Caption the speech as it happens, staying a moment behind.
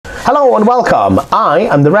Hello and welcome. I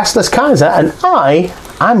am the Restless Kaiser and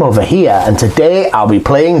I'm over here, and today I'll be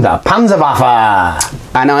playing the Panzerwaffe.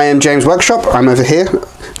 And I am James Workshop. I'm over here,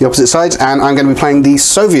 the opposite side, and I'm going to be playing the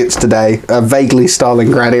Soviets today, a vaguely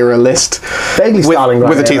Stalingrad era list. Vaguely Stalingrad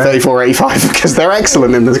with a T-34-85 because they're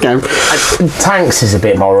excellent in this game. Tanks is a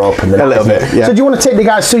bit more open than a little bit, yeah. So do you want to take the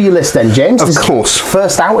guys through your list then, James? Of course.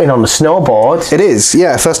 First outing on the snowboard. It is,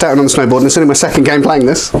 yeah. First outing on the snowboard, and it's only my second game playing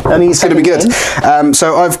this. And it's going to be good.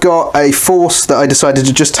 So I've got a force that I decided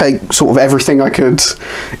to just take sort of everything I could.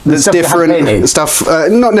 There's different stuff.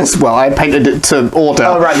 Not necessarily. Well, I painted it to order.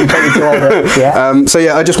 Oh right, you painted to order. Yeah. So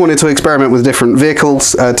yeah, I just wanted to experiment with different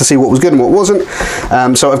vehicles to see what was good and what wasn't.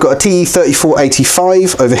 So I've got a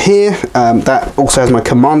T-34-85 over here. That also has my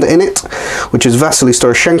commander in it, which is Vasily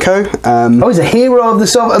Storoshenko. He's a hero of the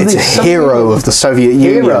Soviet. It's a hero of the Soviet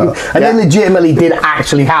Union. And they legitimately did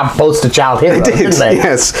actually have poster child heroes, didn't they?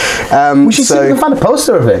 Yes. We should see if we can find a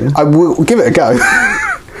poster of him. I will give it a go.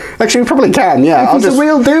 Actually, we probably can, yeah. He's a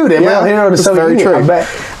real dude, a real hero of the Soviet Union, I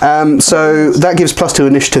bet. So that gives +2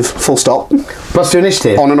 initiative, full stop. +2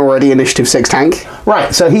 initiative? On an already initiative 6 tank.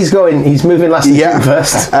 Right, so he's moving last and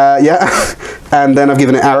first. Yeah. And then I've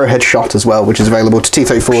given it arrowhead shot as well, which is available to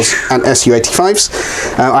T-34s and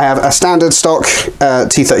Su-85s. I have a standard stock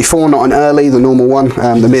T-34, not an early, the normal one,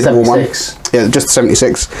 the mid-war one. Yeah, just the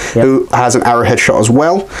 76, who has an arrowhead shot as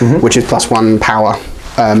well, which is +1 power.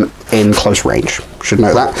 In close range, should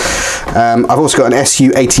know that. I've also got an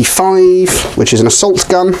Su-85, which is an assault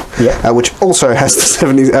gun, which also has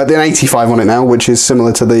the 85 on it now, which is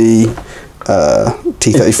similar to the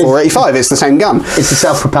T-34-85. It's the same gun. It's a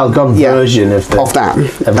self-propelled gun version of that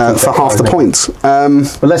for half the points.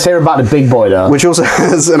 But let's hear about the big boy though. Which also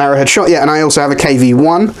has an arrowhead shot. Yeah, and I also have a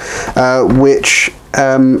KV-1, which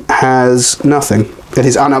has nothing. It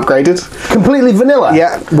is unupgraded. Completely vanilla?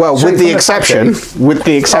 Yeah, well, with the exception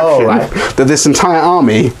that this entire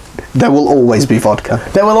army, there will always be vodka.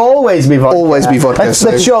 There will always be vodka. Always be vodka.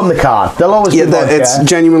 Let's show them the card. There'll always be vodka. It's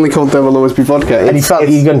genuinely called There Will Always Be Vodka. And you felt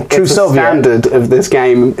you're going true Soviet. Standard of this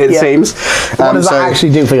game, it seems. What does that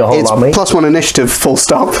actually do for your whole army? It's +1 initiative, full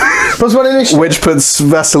stop. +1 initiative? Which puts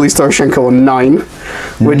Vasily Storoshenko on 9,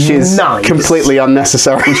 which is completely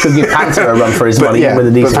unnecessary. Which could give Panther a run for his money with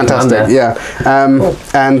a decent fantastic, commander.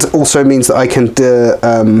 And also means that I can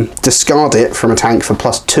discard it from a tank for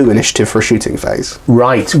 +2 initiative for a shooting phase.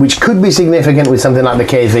 Right, which could be significant with something like the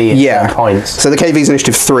KV at points. So the KV's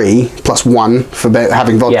initiative 3 +1 for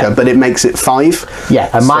having vodka, but it makes it 5. Yeah,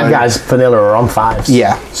 and my guys vanilla are on 5s.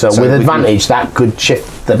 Yeah. So with advantage, that could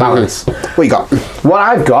shift the balance. What you got? What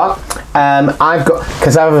I've got,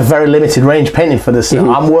 because I have a very limited range painting for this.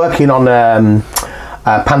 I'm working on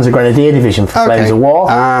Panzer Grenadier Division for Flames of War.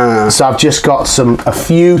 So I've just got a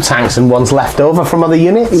few tanks and ones left over from other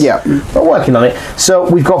units. Yeah. But working on it. So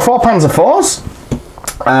we've got 4 Panzer IVs.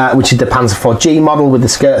 Which is the Panzer IV-G model with the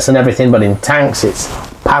skirts and everything, but in tanks it's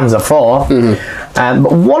Panzer IV.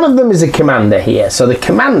 But one of them is a commander here. So the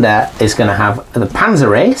commander is going to have the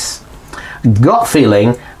Panzer Ace, Gut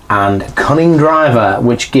Feeling, and Cunning Driver,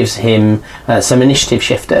 which gives him some initiative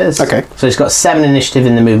shifters. Okay. So he's got 7 initiative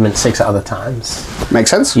in the movement 6 at other times.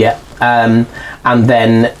 Makes sense. Yeah. And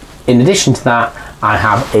then in addition to that, I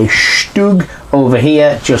have a Stug over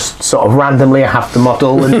here, just sort of randomly. I have the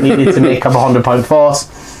model and needed to make up a 100-point force,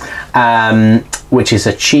 which is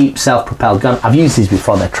a cheap self-propelled gun. I've used these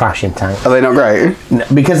before, they're trash in tanks. Are they not great?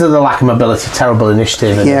 Because of the lack of mobility, terrible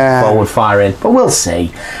initiative and forward firing, but we'll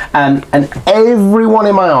see. And everyone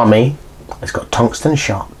in my army has got tungsten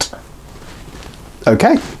shot.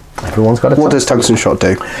 Okay. Everyone's got a What does tungsten shot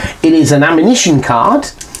do? It is an ammunition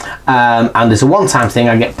card. And there's a one-time thing.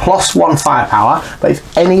 I get +1 firepower, but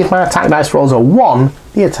if any of my attack dice rolls are 1,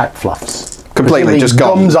 the attack fluffs. Completely, just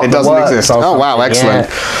gone. It doesn't exist. Oh wow, excellent.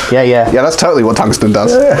 Yeah, that's totally what tungsten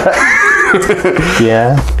does.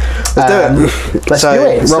 Yeah. Let's do it. Let's do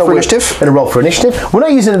it. Roll for initiative? Going to roll for initiative. We're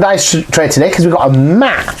not using the dice tray today because we've got a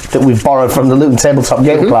map that we've borrowed from the Luton Tabletop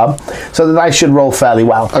Game Club, so the dice should roll fairly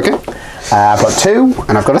well. Okay. I've got 2.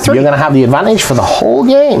 And I've got a 3. You're going to have the advantage for the whole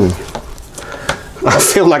game. I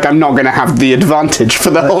feel like I'm not going to have the advantage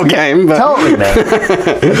for the whole game. But totally, mate.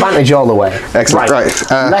 Advantage all the way. Excellent, right.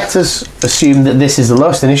 Let us assume that this is the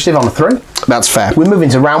lowest initiative on the 3. That's fair. We're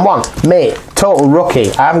moving to round 1. Mate, total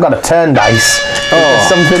rookie. I haven't got a turn dice. There's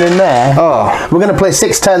something in there. We're going to play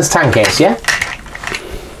 6 turns tank ace, yeah?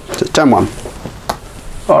 Turn 1.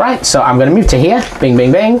 Alright, so I'm going to move to here. Bing,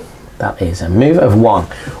 bing, bing. That is a move of 1.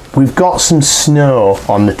 We've got some snow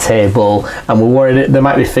on the table, and we're worried that there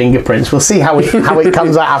might be fingerprints. We'll see how it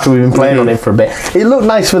comes out after we've been playing on it for a bit. It looked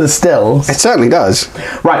nice for the stills. It certainly does.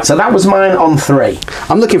 Right, so that was mine on 3.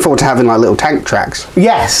 I'm looking forward to having like little tank tracks.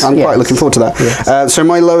 Yes. I'm quite looking forward to that. Yes. So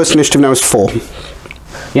my lowest initiative now is 4.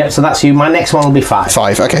 Yep, so that's you. My next one will be 5.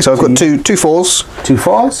 5, okay, so I've got two 4s. 2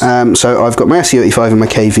 4s? So I've got my SU-85 and my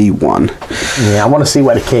KV-1. Yeah, I want to see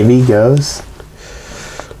where the KV goes.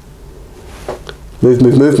 Move.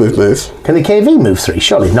 Can the KV move 3?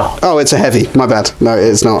 Surely not. Oh, it's a heavy. My bad. No,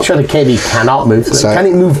 it's not. Surely KV cannot move 3. So, can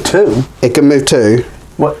it move 2? It can move 2.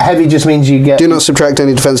 What, heavy just means you get... Do not subtract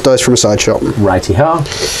any defense dice from a side shot. Righty-ho.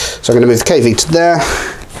 So I'm going to move the KV to there.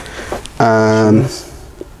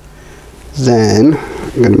 Then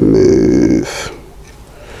I'm going to move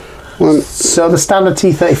 1. So the standard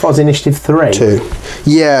T-34 is initiative 3? 2.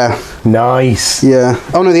 Yeah. Nice. Yeah.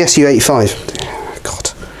 Oh no, the SU-85. God.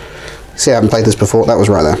 See, I haven't played this before. That was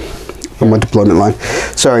right there on my deployment line.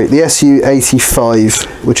 Sorry, the SU-85,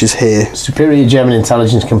 which is here. Superior German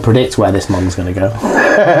intelligence can predict where this mon's going to go.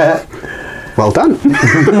 Well done.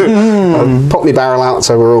 I'll pop my barrel out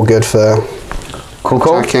so we're all good for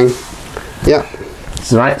attacking. Yeah.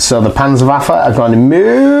 Right, so the Panzerwaffe are going to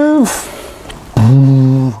move.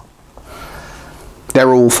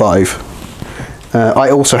 They're all 5.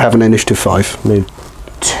 I also have an initiative 5. Move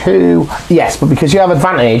 2. Yes, but because you have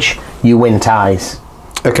advantage, you win ties.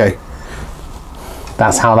 Okay.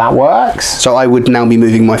 That's how that works. So I would now be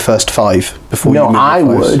moving my first 5 before you move. No, I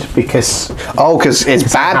would, because... Oh, because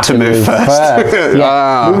it's bad to move first.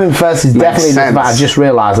 Yeah, moving first is definitely bad. I just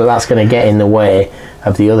realised that that's going to get in the way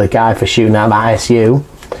of the other guy for shooting out that SU.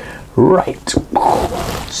 Right.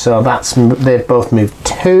 So that's... They've both moved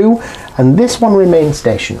 2, and this one remains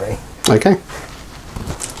stationary. Okay.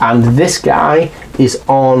 And this guy is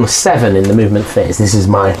on 7 in the movement phase. This is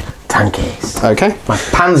my tank case. Okay. My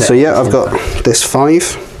Panzer. So yeah, I've got this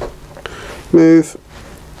 5. Move.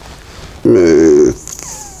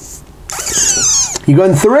 You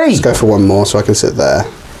going 3? Let's go for 1 more so I can sit there.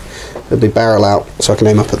 It'll be barrel out so I can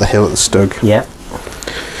aim up at the hill at the Stug. Yeah.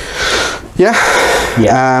 Yeah.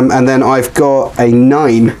 Yeah. And then I've got a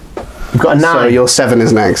 9. You've got a 9. So your 7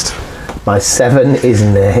 is next. My 7 is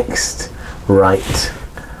next. Right.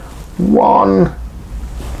 1,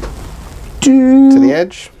 2. To the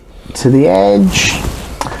edge. To the edge.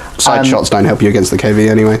 Side shots don't help you against the KV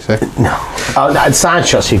anyway, so... No. Oh, side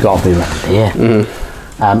shots you've got to be right here.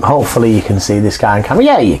 Hopefully you can see this guy on camera.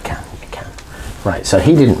 Yeah, you can. You can. Right, so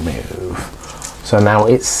he didn't move. So now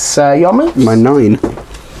it's your move? My 9.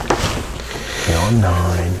 Your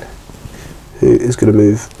 9. Who is going to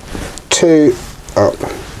move 2 up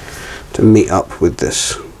to meet up with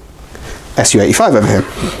this SU-85 over here.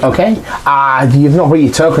 Okay. You've not put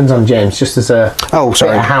your tokens on, James, just as a bit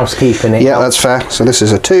of housekeeping. Yeah, that's fair. So this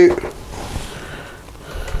is a 2.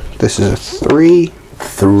 This is a 3.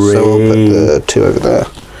 3. So I'll put the 2 over there.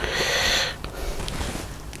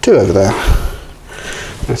 2 over there.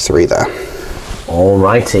 And 3 there.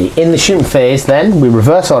 Alrighty. In the shooting phase, then, we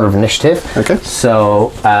reverse order of initiative. Okay.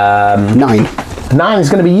 So, 9. 9 is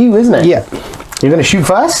going to be you, isn't it? Yeah. You're going to shoot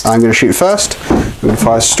first? I'm going to shoot first. I'm going to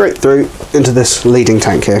fire straight through into this leading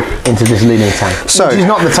tank here. Into this leading tank. So, which is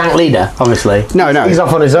not the tank leader, obviously. No. He's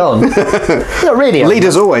off on his own. Not really.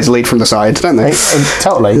 Leaders always lead from the side, don't they?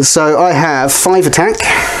 Totally. So I have 5 attack.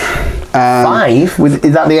 5?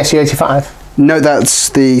 Is that the SU-85? No, that's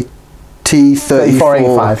the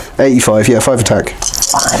T-34. 85, yeah, 5 attack.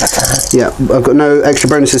 5 attack. Yeah, I've got no extra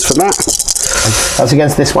bonuses for that. That's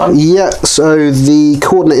against this one? Yeah, so the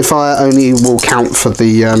coordinated fire only will count for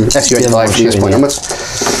the SU-85 from this point onwards.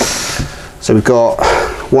 So we've got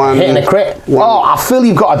 1. Hitting a crit. 1. Oh, I feel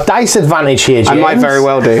you've got a dice advantage here, James. I might very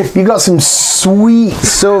well do. You've got some sweet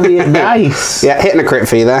Soviet dice. Yeah, hitting a crit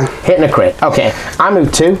for you there. Hitting a crit. Okay, I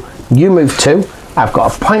move 2. You move 2. I've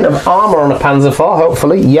got a point of armour on a Panzer IV,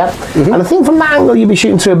 hopefully. Yep. And I think from that angle you'd be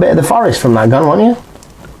shooting through a bit of the forest from that gun, won't you?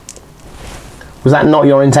 Was that not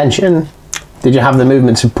your intention? Did you have the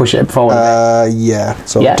movement to push it forward? Yeah,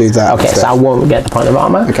 so I'll do that. Okay, so I won't get the point of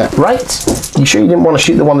armour. Okay. Right. You sure you didn't want to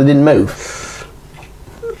shoot the one that didn't move?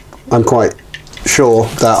 I'm quite sure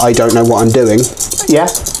that I don't know what I'm doing. Yeah?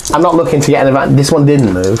 I'm not looking to get an advantage. This one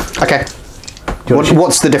didn't move. Okay.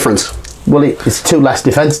 What's the difference? Well, it's 2 less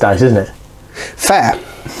defence dice, isn't it? Fair.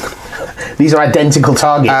 These are identical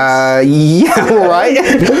targets. Yeah, all right.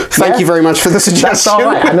 Thank you very much for the suggestion. That's all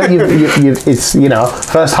right. I know it's,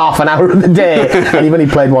 first half an hour of the day, and you've only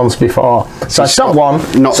played once before. So I stopped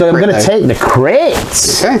 1, so I'm going to take the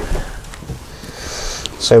crits. Okay.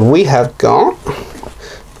 So we have got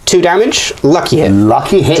 2 damage. Lucky hit.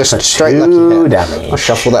 Lucky hit. Just straight lucky hit. Damage. I'll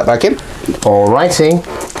shuffle that back in. Alrighty.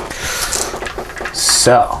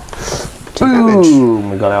 So. Boom.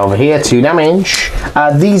 We got it over here. 2 damage.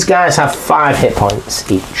 These guys have 5 hit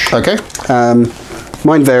points each. Okay.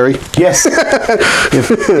 Mine vary. Yes.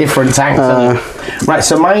 Different tanks. Right.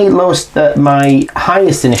 So my lowest, my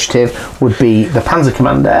highest initiative would be the Panzer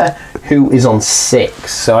Commander, who is on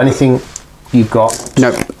 6. So anything you've got?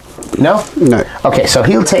 Nope. No. No. Okay. So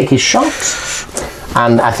he'll take his shot,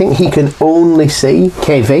 and I think he can only see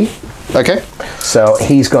KV. Okay. So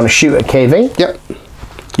he's going to shoot at KV. Yep.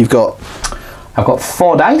 You've got. I've got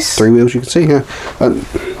 4 dice. 3 wheels you can see here.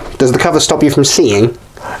 Does the cover stop you from seeing?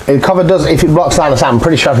 The cover does, if it blocks line of sight. I'm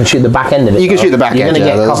pretty sure I can shoot the back end of it. You can shoot the back You're end. You're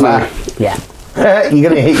going to get cover. Yeah. You're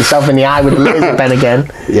going to hit yourself in the eye with the laser pen again.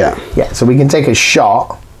 Yeah. Yeah, so we can take a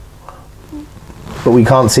shot, but we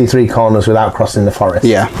can't see 3 corners without crossing the forest.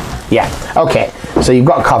 Yeah. Yeah. Okay, so you've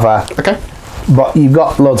got cover. Okay. But you've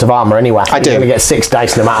got loads of armour anyway. I do. You're going to get 6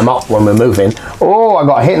 dice no matter what when we're moving. Oh, I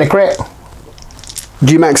got a hit and a crit.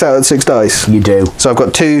 Do you max out at 6 dice? You do. So I've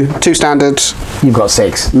got two standards. You've got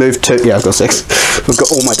 6. Move 2. Yeah, I've got 6. I've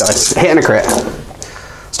got all my dice. Hit and a crit.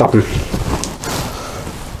 Stop him.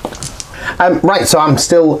 Right, so I'm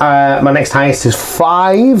still, my next highest is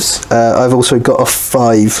 5s. I've also got a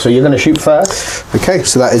 5. So you're going to shoot first. Okay,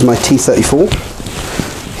 so that is my T-34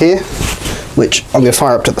 here, which I'm going to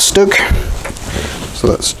fire up to the Stug. So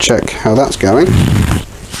let's check how that's going.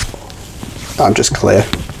 I'm just clear.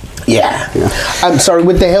 Yeah. I'm sorry,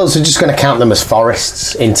 with the hills, we're just going to count them as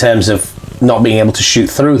forests in terms of not being able to shoot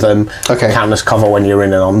through them. Okay. Count as cover when you're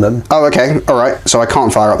in and on them. Oh, okay. All right. So I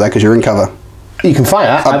can't fire up there because you're in cover. You can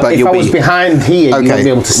fire. But if I was behind here, you wouldn't be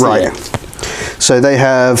able to see it. So they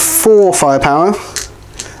have 4 firepower,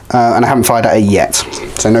 and I haven't fired at it yet.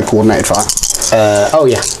 So no coordinated fire. Oh,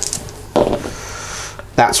 yeah.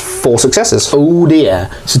 That's 4 successes. Oh, dear.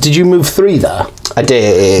 So did you move 3 there? I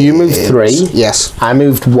did. You moved 3. Yes. I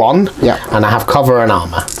moved 1. Yeah. And I have cover and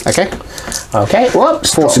armour. Okay. Okay.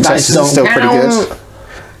 Whoops. 4 successes is still pretty good.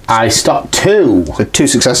 I stopped 2. So 2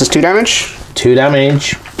 successes, 2 damage. 2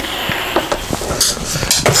 damage.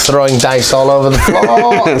 Throwing dice all over the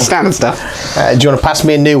floor. Standard stuff. Do you want to pass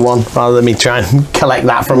me a new one rather than me try and collect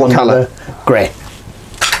that from what colour? Grey.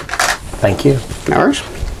 Thank you. No worries.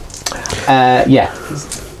 Yeah.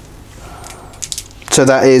 So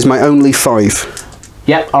that is my only 5.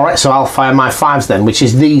 Yep. All right. So I'll fire my 5s then, which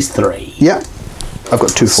is these 3. Yep. I've got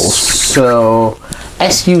 2 4s. So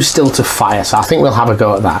SU still to fire. So I think we'll have a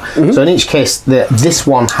go at that. So in each case, this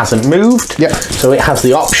one hasn't moved. Yep. So it has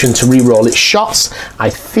the option to re-roll its shots. I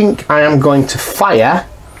think I am going to fire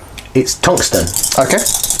its tungsten. Okay.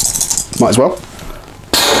 Might as well.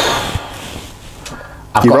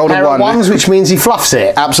 I've got a pair of 1s, which means he fluffs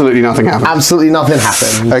it. Absolutely nothing happened. Absolutely nothing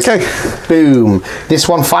happened. Okay. Boom. This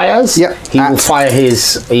one fires. Yep. He will fire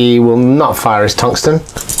his. He will not fire his tungsten.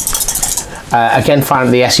 Again,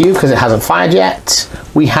 firing the SU because it hasn't fired yet.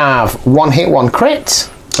 We have 1 hit, 1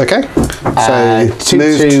 crit. Okay. So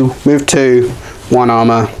move 2, 1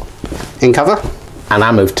 armor, in cover. And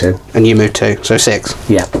I moved 2. And you moved 2, so 6.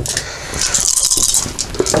 Yeah.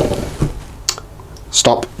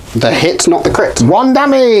 Stop the hit, not the crit. 1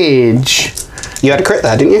 damage. You had a crit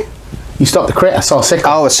there, didn't you? You stopped the crit. I saw 6.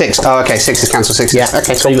 Oh, a 6. Oh, okay. 6 is cancel 6. Yeah.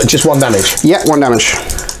 Okay. So you got just 1 damage. Yeah, 1 damage.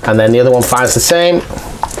 And then the other one fires the same.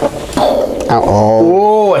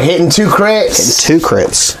 Oh, hitting 2 crits. Hitting 2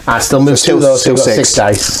 crits. I still moved 2 though, so still 6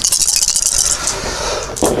 dice.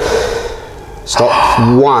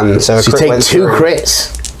 Stop 1. So you take 2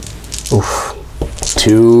 crits. Oof.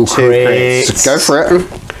 2 crits. Go for it.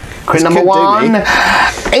 Crit number 1.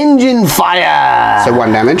 Engine fire. So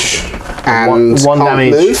 1 damage. And 1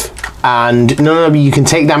 damage. Move. And no, you can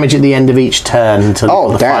take damage at the end of each turn until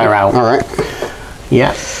you put the fire out. All right.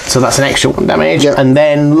 Yeah. So that's an extra 1 damage, and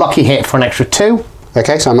then lucky hit for an extra 2.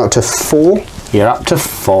 Okay, so I'm up to 4. You're up to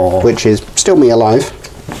 4, which is still me alive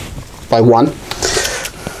by 1.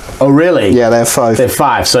 Oh really? Yeah, they have 5. They have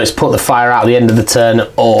 5, so it's put the fire out at the end of the turn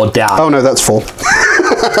or die. Oh no, that's 4.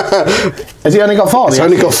 Has he only got 4? It's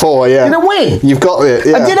only got 4, yeah. Did I win? You've got it,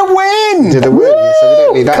 yeah. I did a win! Did a win, so we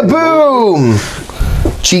don't need that Kaboom!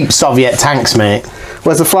 Cheap Soviet tanks, mate.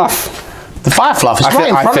 Where's the fluff? The fire fluff is right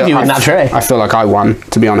in front of you in that tray. I feel like I won,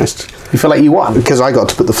 to be honest. You feel like you won? Because I got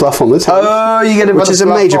to put the fluff on the tank. Oh, you get it. Which is a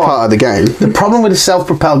major part of the game. The problem with the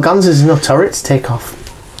self-propelled guns is no turrets take off.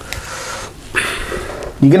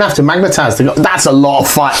 You're going to have to magnetise the gun. That's a lot of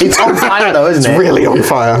fire. It's on fire though, isn't it? It's really on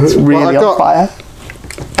fire. It's really on fire.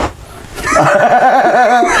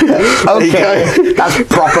 Okay, that's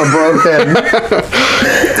proper broken.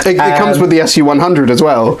 It comes with the SU-100 as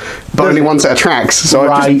well, but only one set of tracks, so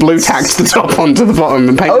I've just blue tacked the top onto the bottom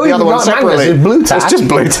and painted the other one separately. It's blue tack? It's just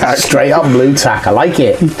blue tack. Straight up blue tack, I like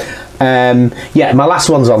it. Yeah, my last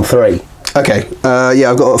one's on 3. Okay, yeah,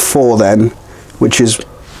 I've got a 4 then, which is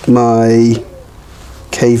my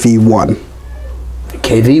KV-1.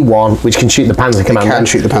 KV-1, which can shoot the Panzer Commander. It can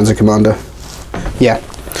shoot the Panzer Commander. Yeah.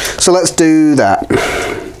 So let's do that.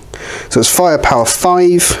 So it's firepower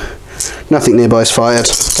 5. Nothing nearby is fired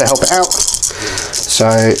to help it out. So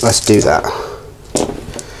let's do that.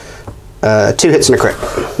 2 hits and a crit.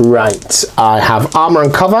 Right. I have armor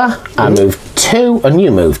and cover. I move 2, and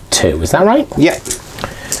you move 2. Is that right? Yeah.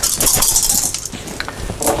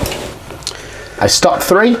 I stock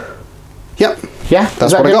 3. Yep. Yeah,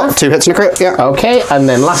 that's what I got. 2 hits and a crit. Yeah. Okay, and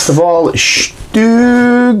then last of all,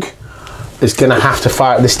 Stug is going to have to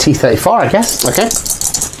fire at this T-34, I guess. Okay.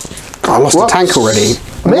 Oh, I lost the tank already.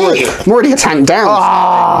 I'm already a tank down.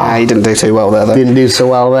 Yeah, he didn't do too well there, though. Didn't do so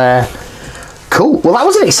well there. Cool. Well, that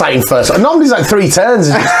was an exciting first. Normally it's like 3 turns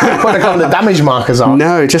and just put a couple of damage markers on.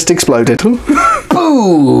 No, it just exploded. Boom!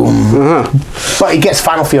 But he gets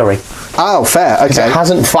Final Fury. Oh, fair. Okay. It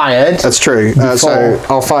hasn't fired. That's true. So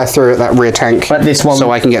I'll fire through at that rear tank. But this one,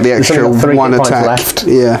 so I can get the extra 1 attack left.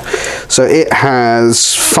 Yeah. So it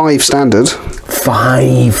has 5 standard.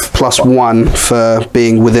 5 plus 1 for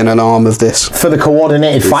being within an arm of this. For the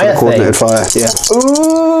coordinated fire. Coordinated fire. Yeah.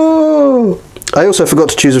 Ooh. I also forgot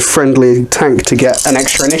to choose a friendly tank to get an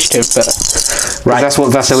extra initiative, but that's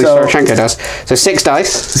what Vasily Soroshenko does. So 6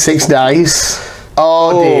 dice. 6 dice.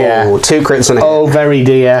 Oh dear. 2 crits and a hit. Oh, very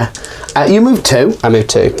dear. You move 2. I move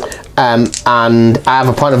 2. And I have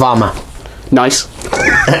a point of armour. Nice.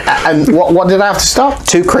 And what did I have to stop?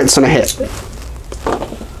 2 crits and a hit.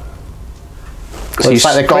 So it's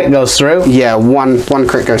like the crit goes through? Yeah, one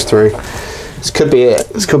crit goes through. This could be it.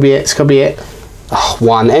 This could be it. This could be it. Oh,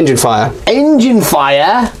 1. Engine fire. Engine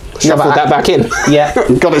fire? Shuffled that back in. Yeah.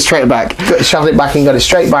 Got it straight back. Shoved it back in, got it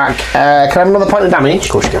straight back. Can I have another point of damage?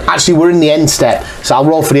 Of course you can. Actually, we're in the end step, so I'll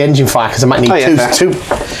roll for the engine fire because I might need 2.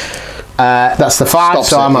 That's the 5,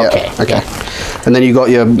 so I'm okay. Yeah. Okay. And then you got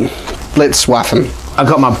your Blitzwaffen. I've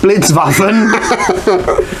got my Blitzwaffen.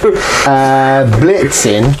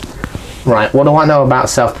 Blitzing. Right, what do I know about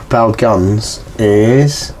self-propelled guns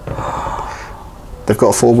is... They've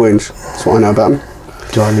got 4 wounds. That's what I know about them.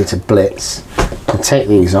 Do I need to blitz? I'll take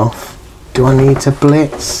these off. Do I need to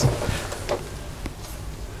blitz?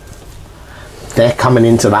 They're coming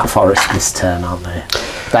into that forest this turn, aren't they?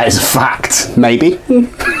 That is a fact. Maybe.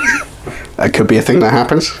 That could be a thing that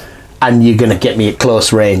happens. And you're going to get me at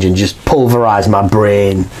close range and just pulverise my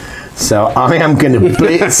brain. So I am going to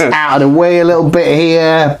blitz out of the way a little bit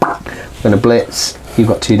here. I'm going to blitz. You've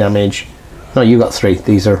got 2 damage. No, you got 3.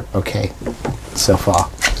 These are okay so far.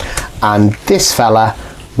 And this fella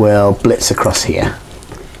will blitz across here.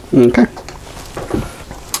 Okay.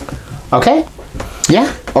 Okay.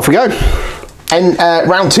 Yeah. Off we go. And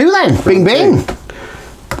round 2 then. Bing bing.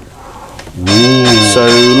 So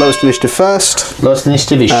lowest initiative first. Lowest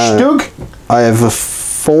initiative is Stug. I have a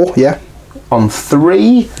 4. Yeah. On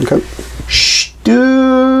 3. Okay. Stug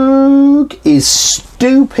is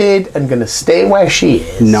stupid and going to stay where she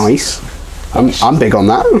is. Nice. I'm big on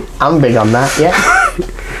that. I'm big on that, yeah.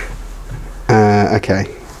 Okay.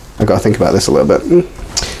 I've got to think about this a little bit.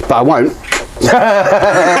 But I won't.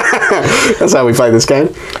 That's how we play this game.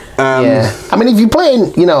 Yeah. I mean, if you're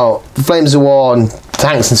playing, you know, Flames of War and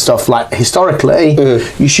tanks and stuff, like, historically,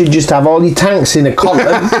 you should just have all your tanks in a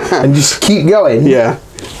column and just keep going. Yeah.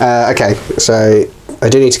 Okay. So I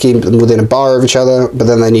do need to keep them within a bar of each other, but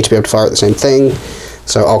then they need to be able to fire at the same thing.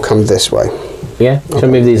 So I'll come this way. Yeah, so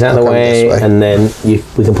move these out of the way, and then we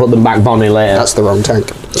can put them back Bonnie later. That's the wrong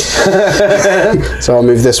tank. So I'll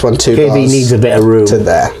move this one 2 KV bars needs a bit of room. to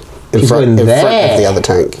there. In front of the other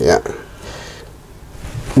tank, yeah.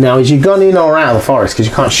 Now, is you gone in or out of the forest? Because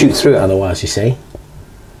you can't shoot through it otherwise, you see.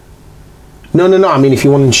 No, I mean, if you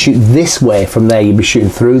wanted to shoot this way from there, you'd be shooting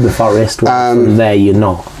through the forest. From there, you're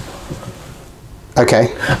not.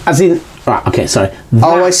 Okay. As in... Right, okay, sorry.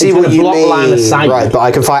 I see what you mean. Line of sight. Right, but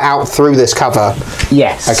I can fire out through this cover.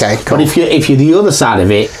 Yes. Okay, cool. But if you're the other side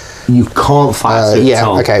of it, you can't fire through at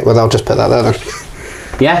all. Okay, well, I'll just put that there then.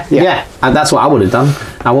 Yeah. And that's what I would have done.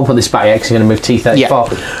 I won't put this back yet because you're going to move T-34.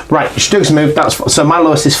 Yeah. Right, Stug's move. So my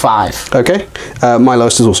lowest is 5. Okay. My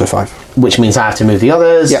lowest is also 5. Which means I have to move the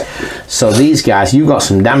others. Yeah. So these guys, you've got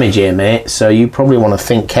some damage here, mate. So you probably want to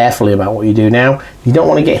think carefully about what you do now. You don't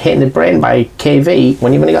want to get hit in the brain by KV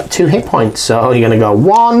when you've only got 2 hit points. So you're going to go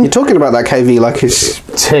 1. You're talking about that KV like it's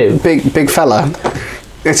 2. Big fella.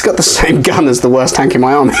 It's got the same gun as the worst tank in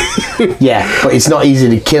my army. Yeah, but it's not easy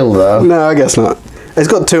to kill though. No, I guess not. It's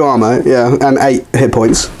got 2 armor, yeah, and 8 hit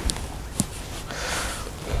points.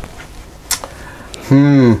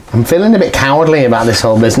 I'm feeling a bit cowardly about this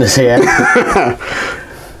whole business here.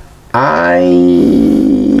 I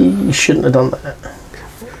shouldn't have done that.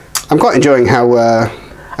 I'm quite enjoying how...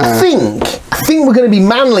 I think we're going to be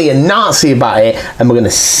manly and Nazi about it, and we're going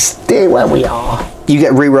to stay where we are. You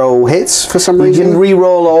get reroll hits for some reason? You can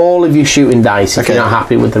reroll all of your shooting dice if you're not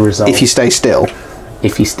happy with the result. If you stay still?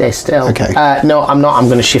 If you stay still. Okay. No, I'm not. I'm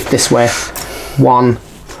going to shift this way. 1,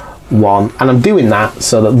 1. And I'm doing that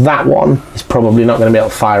so that one is probably not going to be able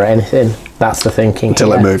to fire at anything. That's the thinking.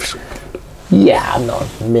 Until it moves. Yeah, I'm not.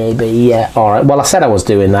 Maybe, yeah. All right. Well, I said I was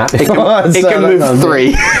doing that. It can move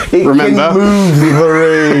 3. Remember?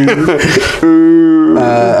 It can move 3.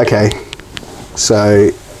 Okay. So,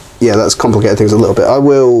 yeah, that's complicated things a little bit. I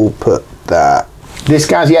will put that. This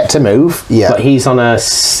guy's yet to move. Yeah. But he's on a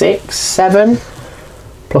 6, 7.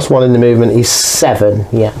 +1 in the movement. He's 7.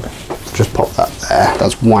 Yeah. Just pop that there.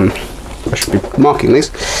 That's 1. I should be marking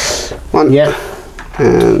these. 1. Yeah.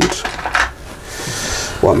 And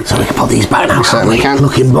 1. So we can put these back now, can't we? Can.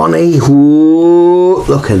 Looking bonny. Ooh,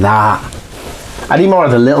 look at that. I need more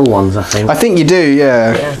of the little ones, I think. I think you do,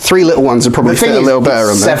 yeah. 3 little ones would probably fit a little better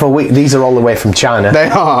on there. Several weeks. These are all the way from China. They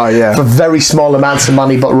are, yeah. For very small amounts of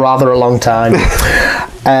money, but rather a long time.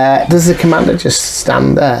 Does the commander just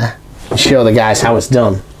stand there and show the guys how it's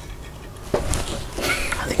done?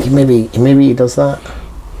 I think maybe he does that.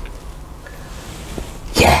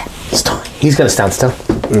 Yeah, it's done. He's going to stand still.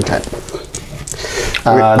 Okay.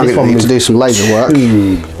 I'm going to need to do some laser work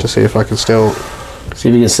to see if I can still... See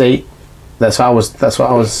if you can see. That's what I was.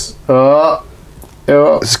 Oh.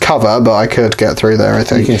 It's cover, but I could get through there, I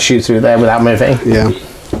think. You can shoot through there without moving. Yeah.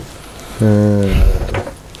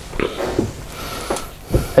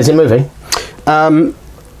 Is it moving? No.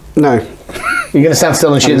 You're going to stand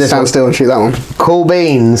still and shoot this one? Stand still and shoot that one. Cool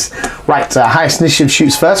beans. Right, highest initiative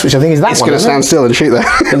shoots first, which I think is that one. It's going to stand still and shoot there.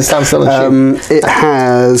 It's going to stand still and shoot. It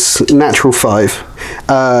has natural 5.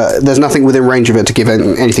 There's nothing within range of it to give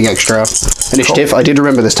anything extra initiative. Cool. I did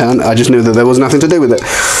remember this turn. I just knew that there was nothing to do with it.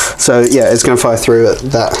 So yeah, it's going to fire through at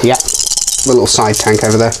that little side tank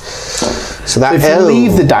over there. So that if you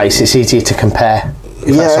leave the dice, it's easier to compare.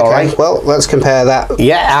 Yeah, that's all right. Well, let's compare that.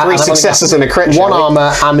 Yeah, 3 successes and a crit. 1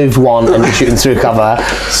 armor, I moved 1, and you're shooting through cover.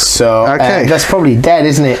 So that's probably dead,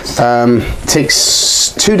 isn't it?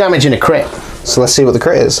 Takes 2 damage in a crit. So let's see what the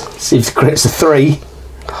crit is. See if the crit's a 3.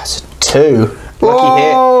 Oh, it's a 2. Lucky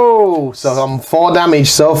hit. So I'm 4 damage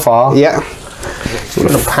so far. Yeah. You're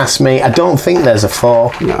gonna pass me. I don't think there's a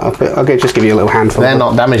 4. No, I'll just give you a little handful. They're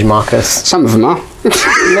not damage markers. Some of them are.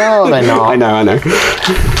 No, they're not. I know.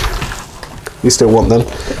 You still want them.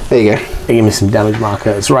 There you go. They give me some damage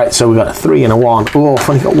markers. Right, so we've got a 3 and a 1. Oh, I've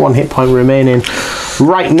only got 1 hit point remaining.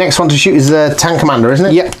 Right, next one to shoot is the tank commander, isn't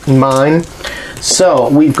it? Yep. Mine. So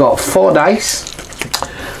we've got 4 dice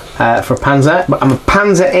for Panzer, but I'm a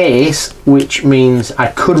Panzer ace, which means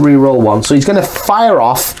I could re-roll 1. So he's going to fire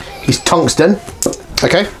off his tungsten.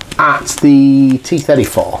 Okay. At the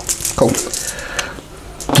T-34. Cool.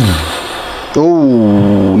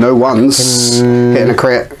 Ooh, no ones. Hitting a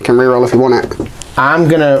crit. Can reroll if you want it. I'm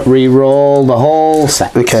going to re-roll the whole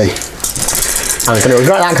set. Okay. I'm going to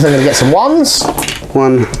regret that because I'm going to get some 1s.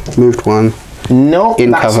 1, moved 1. No,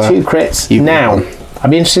 in that's cover. 2 crits. Now,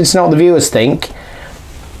 I'd be interested to know what the viewers think,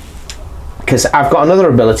 because I've got another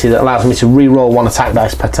ability that allows me to re-roll 1 attack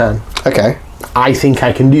dice per turn. Okay. I think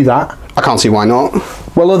I can do that. I can't see why not.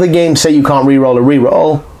 Well, other games say you can't re-roll a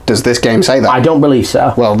re-roll. Does this game say that? I don't believe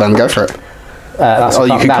so. Well, then go for it. That's you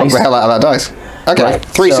can cock the hell out of that dice. Okay, right,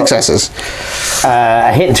 3 successes.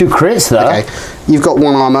 A hit and 2 crits, though. Okay, you've got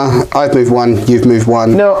 1 armor. I've moved 1. You've moved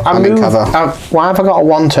 1. No, I'm in cover. Why have I got a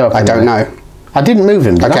 1 token? I don't know. I didn't move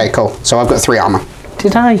him. Did I? Cool. So I've got 3 armor.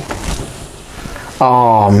 Did I?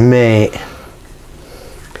 Oh, mate.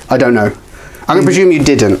 I don't know. I'm going to presume you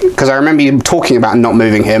didn't, because I remember you talking about not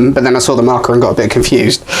moving him, but then I saw the marker and got a bit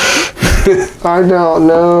confused. I don't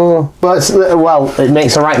know. But well, it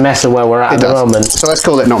makes a right mess of where we're at the moment. So let's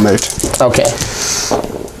call it not moved. Okay.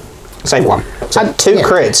 Save 1. So 2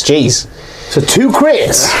 crits, jeez. So 2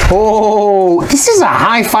 crits. Oh, this is a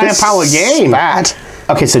high firepower game. Bad.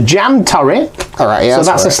 Okay, so jammed turret. All right, yeah. So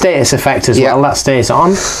that's a status effect as well. That stays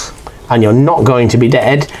on, and you're not going to be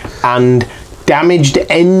dead. And damaged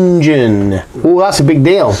engine. Oh, that's a big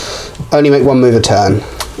deal. Only make 1 move a turn.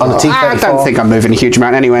 On the T-34. I don't think I'm moving a huge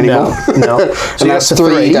amount anyway anymore. No. So that's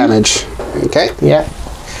 3 damage. Okay. Yeah.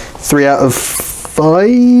 3 out of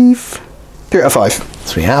 5. 3 out of 5.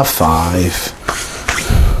 3 out of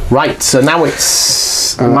 5. Right. So now it's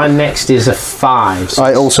 6. My next is a 5. So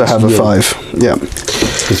I also have a 5. Yeah.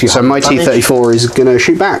 So my T-34 is going to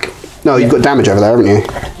shoot back. No, you've got damage over there, haven't you?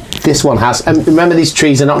 This one has. And remember, these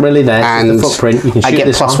trees are not really there. And the footprint. You can shoot I get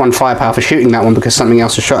this +1 firepower for shooting that one because something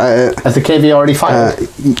else has shot at it. Has the KV already fired?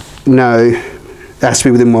 No. It has to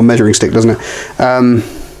be within 1 measuring stick, doesn't it?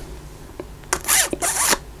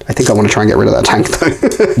 I think I want to try and get rid of that tank,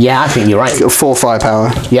 though. Yeah, I think you're right. 4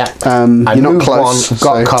 firepower. Yeah. You're not close.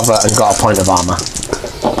 Got cover and got a point of armour.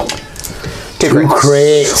 2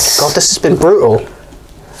 crits. God, this has been brutal.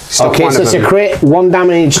 Okay, so it's a crit, 1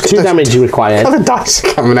 damage, 2 damage required. The dice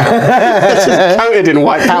are coming out. This is coated in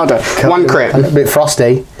white powder. 1 crit. A little bit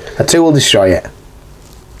frosty. A 2 will destroy it.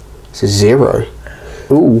 It's a 0.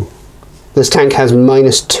 Ooh. This tank has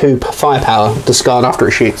 -2 firepower. Discard after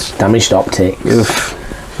it shoots. Damaged optics.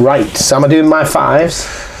 Right, so am I doing my 5s?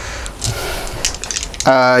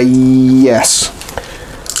 Yes.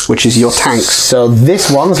 Which is your tanks. So this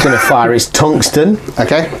one's going to fire its tungsten.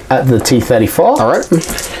 Okay. At the T-34. Alright.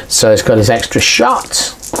 So it's got his extra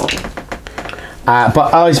shot.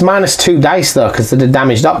 But it's -2 dice though, because of the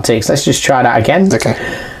damaged optics. Let's just try that again. Okay.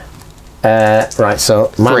 Right, so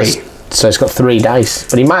 3. So it's got 3 dice.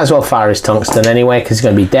 But he might as well fire his tungsten anyway, because he's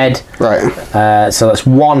going to be dead. Right. So that's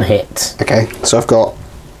 1 hit. Okay, so I've got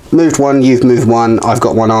moved 1, you've moved 1, I've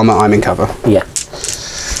got 1 armour, I'm in cover. Yeah.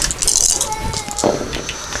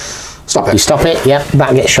 Stop it. You stop it, yep.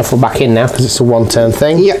 That gets shuffled back in now because it's a 1-turn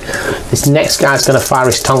thing. Yep. This next guy's going to fire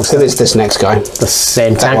his tungsten. Who is this next guy? The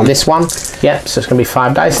same tank, this one. Yep, so it's going to be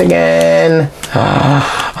 5 dice again.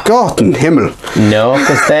 God in Himmel. No,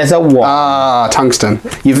 because there's a 1. Tungsten.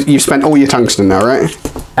 You've spent all your tungsten now, right?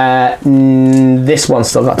 This one's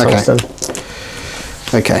still got tungsten.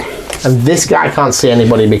 Okay. And this guy can't see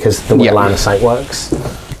anybody because the way line of sight works.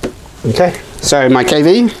 Okay. So my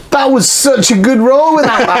KV? That was such a good roll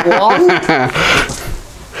without that one.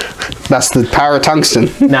 That's the power of tungsten.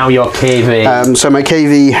 Now your KV. So my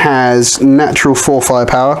KV has natural 4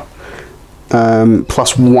 firepower,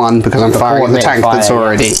 +1 because I'm firing at the tank that's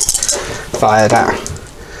already fired at.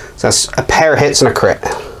 So that's a pair of hits and a crit.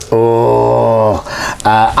 Oh.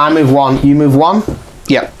 I move 1, you move 1?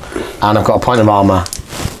 Yep. And I've got a point of armour.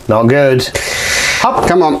 Not good. Hop.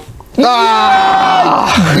 Come on.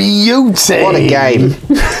 Beauty! What a game.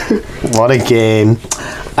 What a game.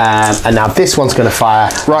 And now this one's going to fire.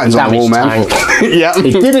 Right on the wall, man. Yeah.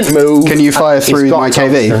 It didn't move. Can you fire through my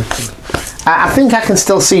KV? I think I can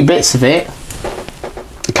still see bits of it.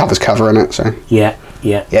 The cover's covering it, so. Yeah.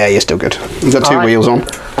 Yeah, you're still good. You've got 2 wheels on.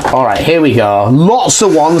 Alright, here we go. Lots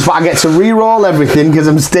of 1s, but I get to re-roll everything because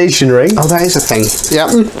I'm stationary. Oh, that is a thing. Yep.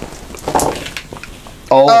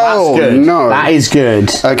 Oh, that's good. No. That is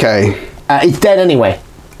good. Okay. It's dead anyway.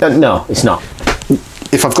 No, it's not.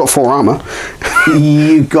 If I've got 4 armour.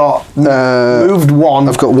 You got moved 1.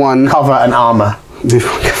 I've got 1. Cover and armour. Move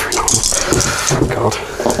 1 cover and armour. Oh, God.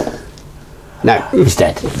 No. He's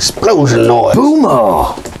dead. Explosion noise.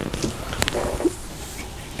 Boomer!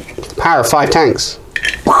 Power of 5 tanks.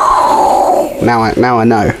 Now I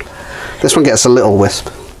know. This one gets a little wisp.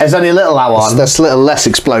 There's only a little that one. That's a little less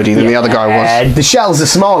explodey than the other guy was. The shells are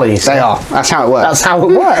smallies. They are. That's how it works. That's how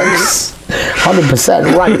it works.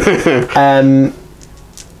 100%. Right.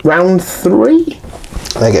 Round 3.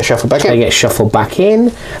 They get shuffled back in. They get shuffled back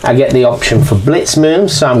in. I get the option for blitz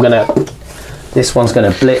moves, so I'm going to... This one's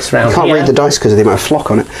going to blitz round here. I can't read the dice because of the amount of flock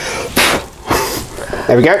on it.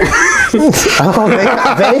 There we go. Oh,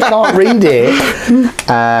 they can't read it.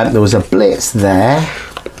 There was a blitz there.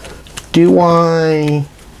 Do I...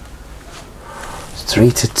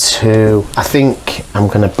 3-2. I think I'm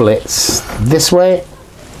going to blitz this way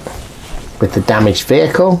with the damaged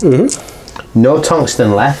vehicle. No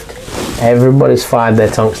tungsten left. Everybody's fired their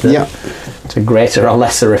tungsten to greater or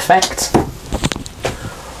lesser effect.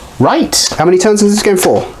 Right. How many turns is this game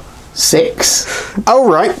for? 6. Oh,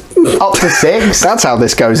 right. Up to 6. That's how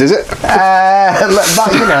this goes, is it?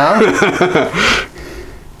 But you know.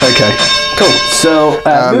 Okay. Cool. So,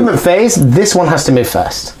 movement phase, this one has to move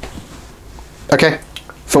first. Okay.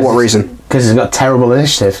 For what reason? Because it's got terrible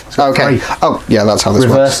initiative. Okay. Oh, yeah, that's how this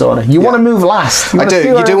works. Reverse order. You want to move last. I do.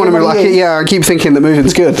 You do want to move last. Yeah, I keep thinking that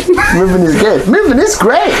moving's good. Moving is good. Moving is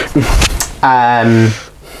great.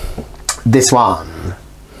 This one.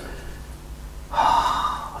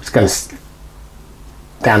 It's going to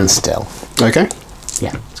stand still. Okay.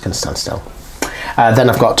 Yeah, it's going to stand still. Then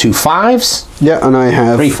I've got 2 5s. Yeah, and I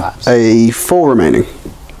have 3 5s. A 4 remaining.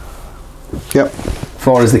 Yep.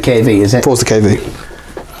 4 is the KV, is it? 4's the KV.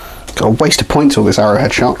 Got a waste of points all this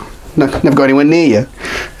arrowhead shot. No, never got anywhere near you.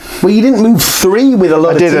 Well, you didn't move 3 with a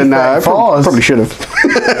lot of I didn't. I probably should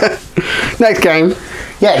have. Next game.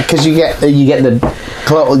 Yeah, because you get the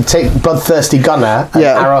take bloodthirsty gunner, an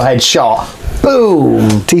arrowhead shot.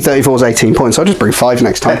 Boom! T34 is 18 points. I'll just bring 5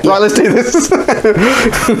 next time. Right, let's do this.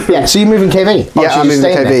 Yeah, so you're moving KV. Yeah, I'm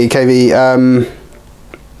moving KV.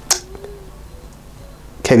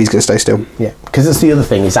 KV's going to stay still. Yeah, because that's the other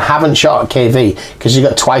thing is I haven't shot at KV because you've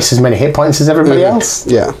got twice as many hit points as everybody else.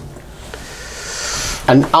 Yeah.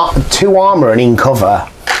 And 2 armor and in cover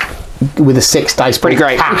with a 6 dice. Pretty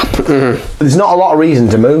great. There's not a lot of reason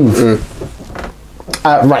to move.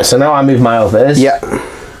 Right, so now I move my others. Yeah.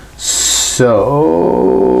 So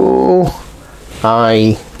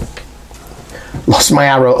I lost my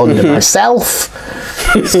arrow under myself.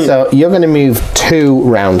 So you're going to move 2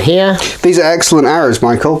 round here. These are excellent arrows,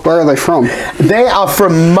 Michael. Where are they from? They are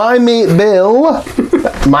from my mate Bill.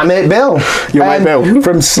 My mate Bill. Your mate Bill.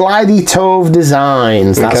 From Slidey Tove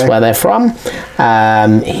Designs. That's where they're from.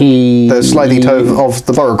 The Slidey Tove of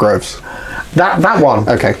the Borogroves. That one.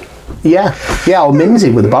 Okay. Yeah, or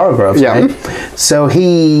Mimsy with the Borogroves. Yeah. Right? So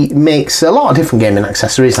he makes a lot of different gaming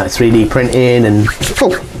accessories like 3D printing and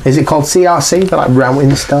is it called CRC? They're like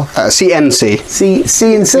routing stuff. CNC.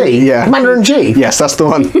 CNC. Yeah. Commander in Chief. Yes, that's the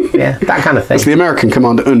one. Yeah, that kind of thing. It's the American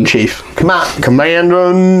Commander in Chief. Commander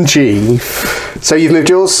in Chief. So you've moved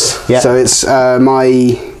yours. Yeah. So it's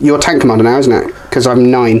your tank commander now, isn't it? Because I'm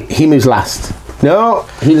 9. He moves last. No,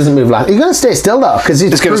 he doesn't move last. He's going to stay still though because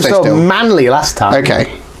he's so manly last time.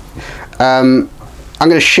 Okay. I'm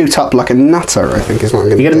going to shoot up like a nutter, I think is what I'm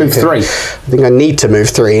going to do. You're going to move 3? I think I need to move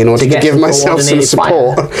 3 in order to give myself some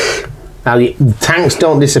support. Now, tanks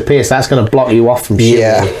don't disappear, so that's going to block you off from shooting.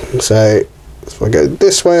 Yeah, so if I go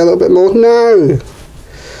this way a little bit more, no!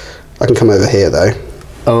 I can come over here though.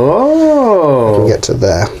 Oh! I can get to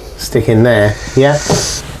there. Stick in there, yeah.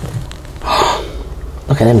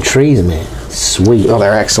 Look at them trees, mate. Sweet. Oh,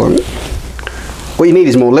 they're excellent. What you need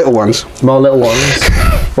is more little ones. More little ones.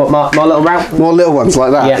 What, more little round? More little ones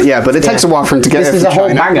like that. Yeah, but it takes a while for them to get This is a whole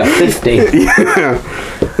bag of 50. Yeah.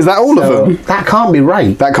 Is that all of them? That can't be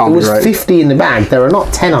right. That can't be right. There was 50 in the bag. There are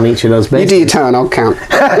not 10 on each of those bases. You do your turn, I'll count.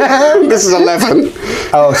 This is 11.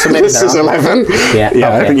 Oh, so maybe this is 11. Yeah, okay.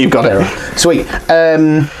 I think you've got it. Sweet.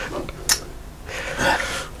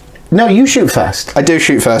 No, you shoot first. I do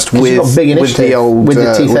shoot first with the old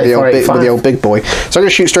big boy. So I'm going to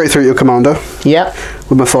shoot straight through your commander. Yep.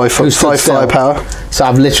 With my 5 firepower. So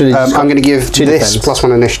I've literally. I'm going to give this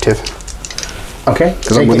 +1 initiative. Okay.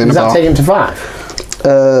 Because I'm within a bar. Does that take him to 5?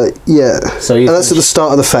 Yeah. So that's at the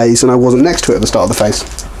start of the phase, and I wasn't next to it at the start of the phase.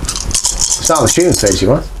 Start of the shooting phase,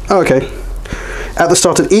 you want? Oh, okay. At the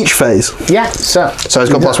start of each phase. Yeah. So it's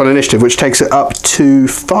got +1 initiative, which takes it up to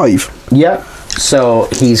 5. Yep. So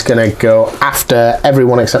he's going to go after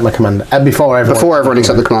everyone except my commander. Before everyone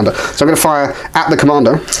except the commander. So I'm going to fire at the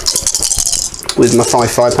commander with my 5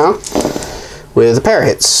 firepower with a pair of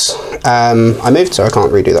hits. I moved, so I can't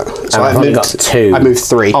redo that. So I've only got 2. I moved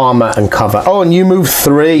 3. Armor and cover. Oh, and you moved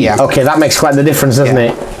 3. Yeah. Okay, that makes quite the difference, doesn't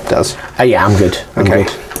it? It does. Yeah, I'm good. I'm good.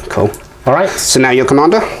 Cool. All right. So now your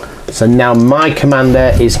commander. So now my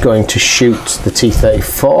commander is going to shoot the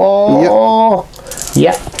T-34.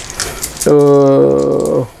 Yep.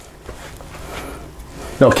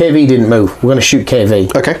 No, KV didn't move. We're going to shoot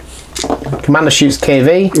KV. Okay. Commander shoots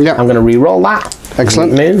KV. Yep. I'm going to re-roll that.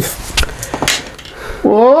 Excellent. Move.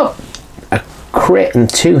 Whoa. A crit and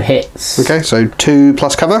 2 hits. Okay, so 2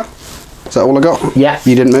 plus cover. Is that all I got? Yeah.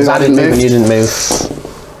 You didn't move. I didn't move. And you didn't move.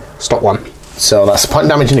 Stop 1. So that's point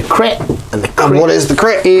damage and a crit. And the crit. And what is the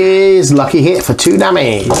crit? Is lucky hit for 2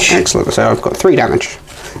 damage. Excellent. So I've got 3 damage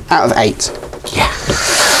out of 8. Yeah.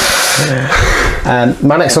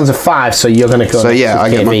 My next one's a 5, so you're going to go. So yeah, I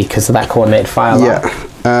get me because of that coordinated fire. Yeah.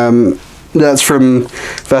 That's from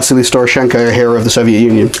Vasily Storoshenko, hero of the Soviet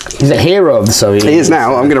Union. He's a hero of the Soviet Union. He is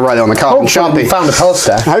now. I'm going to write it on the card. Hopefully we found a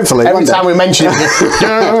poster. Hopefully. Every time we mention it.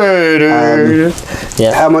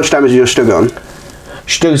 Yeah. How much damage is your Stug on?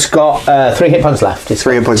 Stug's got 3 hit points left. It's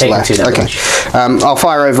 3 hit points left. Okay. I'll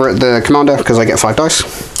fire over at the commander because I get 5 dice.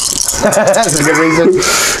 That's a good reason.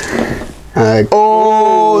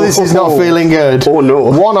 This is not feeling good. Oh no.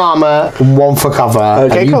 1 armor, 1 for cover.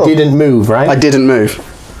 Okay, and you didn't move, right? I didn't move.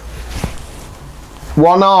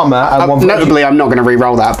 1 armor and 1 for notably, I'm not going to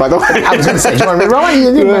re-roll that, by the way. I was going to say, do you want to re-roll it?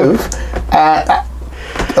 You didn't move.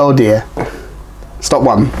 Oh dear. Stop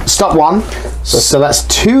 1. Stop 1. So that's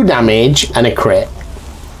 2 damage and a crit.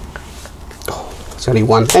 It's only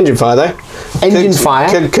 1. Engine fire though. Engine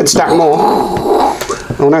fire. Could stack more.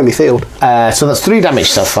 Oh no, me field. So that's 3 damage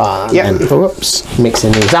so far. Yeah. Whoops.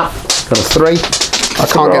 Mixing these up. Got a 3. I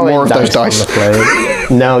can't get more of those dice.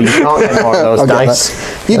 No, you can't get more of those dice.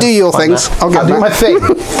 You do your things. I'll do my thing.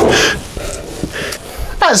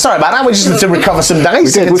 sorry about that. We just need to recover some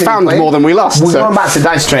dice. We found more than we lost. We're going back to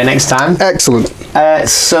dice tray next time. Excellent.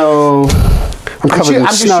 So I'm covered in I'm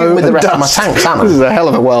just snow shooting with the rest dust. of my tanks, aren't I? This is a hell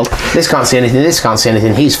of a world. This can't see anything. This can't see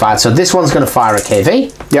anything. He's fired. So this one's going to fire a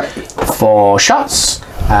KV. Yep. 4 shots.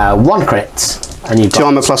 1 crit. And you've got 2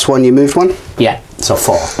 armor plus 1. You moved 1. Yeah. So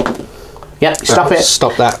 4. Yep. Stop it.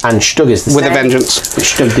 Stop that. And Stug is the with same. a vengeance.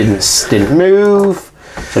 Stug didn't move.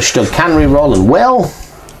 So Stug can re-roll and will.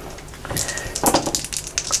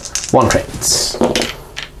 1 crit.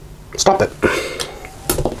 Stop it.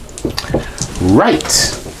 Right.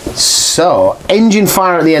 So engine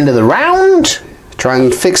fire at the end of the round. Try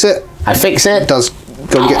and fix it. I fix it. Does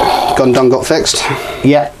gone done got fixed.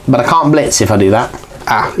 Yeah, but I can't blitz if I do that.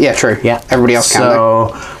 Ah, yeah, true. Yeah. Everybody else can.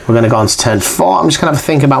 So we're going to go on to turn 4. I'm just going to have a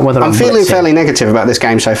think about whether I'm feeling blitzing. fairly negative about this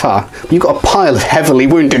game so far. You've got a pile of heavily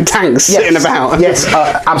wounded tanks sitting about. Yes,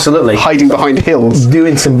 absolutely. Hiding behind hills.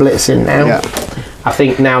 Doing some blitzing now. Yeah. I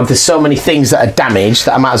think now there's so many things that are damaged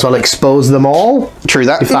that I might as well expose them all. True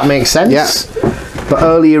that. If that makes sense. Yeah. But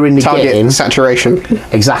earlier in the Target game... saturation.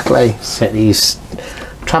 Exactly. Set these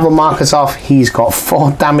travel markers off. He's got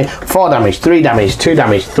 4 damage, 3 damage, 2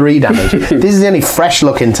 damage, 3 damage. This is the only fresh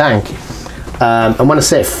looking tank. And when I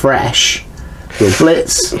say fresh, we'll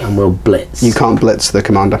blitz and we'll blitz. You can't blitz the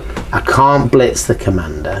commander. I can't blitz the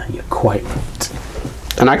commander. You're quite right.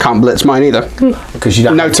 And I can't blitz mine either. Because you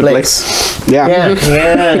don't Notably. blitz. Yeah.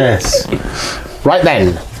 Yes. Right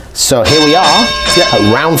then. So here we are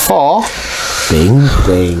at round 4. Ding,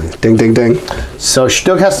 ding. Ding, ding, ding. So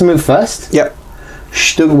Stug has to move first. Yep.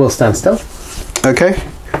 Stug will stand still. Okay.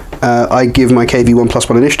 I give my KV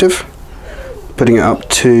 1+1 initiative, putting it up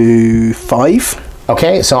to 5.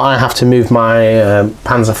 Okay, so I have to move my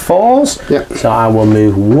Panzer 4s. Yep. So I will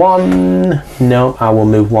move 1. No, I will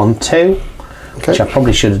move 1, 2. Okay. Which I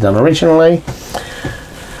probably should have done originally.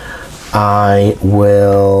 I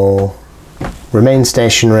will remain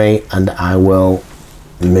stationary and I will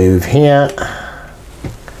move here.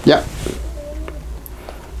 Yep.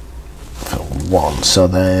 For 1. So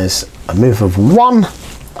there's a move of 1, a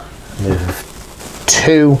move of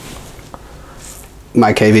 2.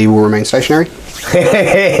 My KV will remain stationary.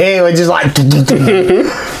 We're just like...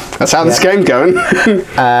 That's how this game's going.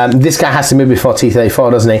 this guy has to move before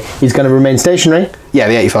T34, doesn't he? He's going to remain stationary. Yeah,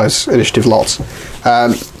 the 85's initiative lots.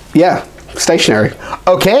 Yeah, stationary.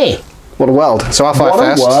 Okay. What a world. So I'll fire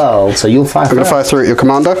first. What a world. So you'll fire I'm going to fire through at your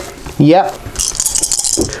commander. Yep.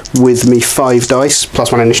 With me 5 dice,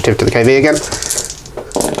 plus 1 initiative to the KV again.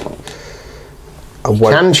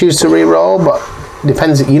 Can choose to re-roll, but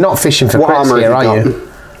depends. You're not fishing for crits here, are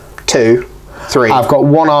you? 2, 3. I've got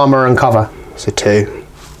 1 armor and cover. So 2.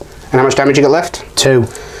 And how much damage you got left? 2.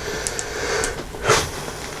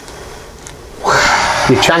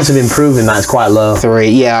 Your chance of improving that is quite low. 3.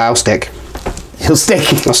 Yeah, I'll stick. You'll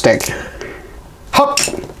stick. I'll stick. Hop.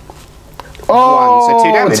 1, so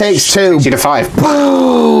 2 damage. Takes 2. Takes you to 5.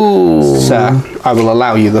 Boom. Sir, I will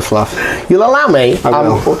allow you the fluff. You'll allow me? I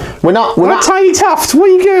will. We're not. Tiny Tuft, what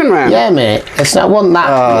are you doing, man? Yeah, mate. It wasn't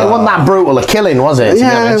that brutal a killing, was it?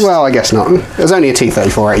 Yeah, well, I guess not. It was only a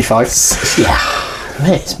T-34 85. Yeah,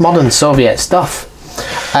 mate, it's modern Soviet stuff.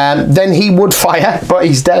 Then he would fire, but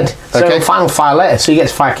he's dead. So Okay. final fire later, so he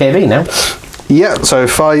gets 5 KV now. Yeah, so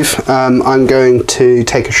 5. I'm going to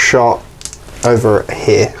take a shot over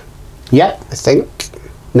here, Yep. I think.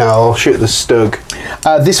 No, I'll shoot the Stug.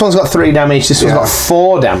 This one's got 3 damage, this one's got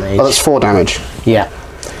 4 damage. Oh, that's 4 damage. Yeah.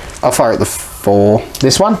 I'll fire at the 4.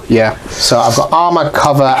 This one? Yeah. So I've got armor,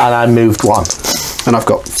 cover, and I moved 1. And I've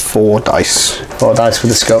got 4 dice. 4 dice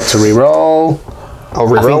with the scope to re-roll. I'll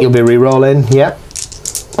re-roll. I think you'll be re-rolling, yeah.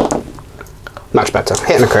 Much better.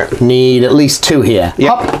 Hitting a crit. Need at least 2 here. Yep.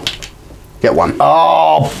 Hop. Get 1.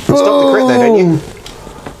 Oh, Stop the crit there, don't you?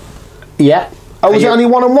 Yeah. Oh, was it only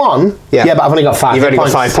 1 and 1? Yeah. Yeah, but I've only got 5 You've only got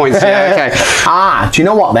 5 points, yeah, okay. Do you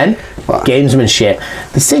know what then? What? Gamesmanship.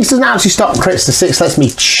 The 6 doesn't actually stop crits, the 6 lets me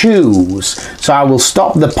choose. So I will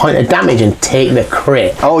stop the point of damage and take the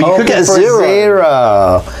crit. Oh, you could get a 0.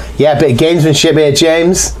 Yeah, a bit of gamesmanship here,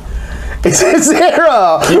 James. It's a 0.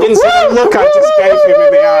 You didn't see the look I just gave him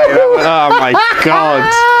in the eye. Oh my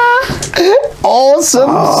god. Awesome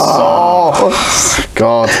sauce.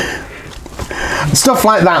 God. Stuff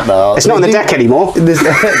like that though. It's not on the deck anymore. There's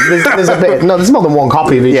a bit. No, there's more than 1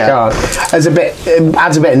 copy of each card. There's a bit. It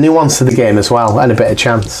adds a bit of nuance to the game as well, and a bit of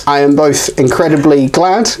chance. I am both incredibly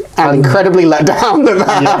glad and incredibly let down that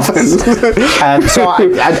happened. So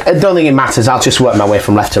I don't think it matters. I'll just work my way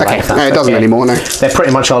from left to right. No, it doesn't anymore. No. They're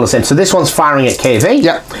pretty much all the same. So this one's firing at KV.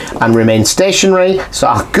 Yep. And remain stationary.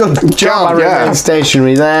 So good job. I remain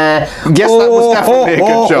stationary there. Yes, that was definitely a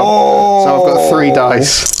good job. So I've got 3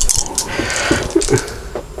 dice.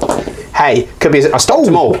 Hey, could be. I stopped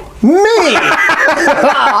them all. Me!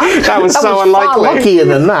 That was so unlikely. Far luckier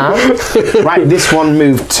than that. Right, this one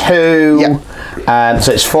moved 2. Yep.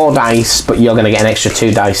 So it's 4 dice, but you're going to get an extra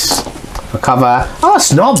 2 dice for cover. Oh,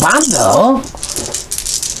 it's not bad though.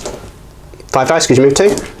 5 dice because you moved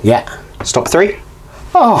 2. Yeah. Stop 3.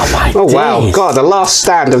 Oh my Oh days. wow, God, the last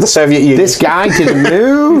stand of the Soviet Union. This guy didn't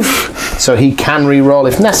move, so he can re-roll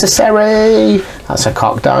if necessary. That's a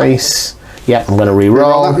cock dice. Yeah, I'm going to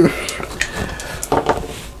re-roll.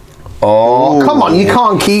 Oh, ooh. Come on, you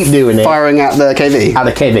can't keep doing it. Firing at the KV. At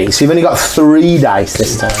the KV. So you've only got 3 dice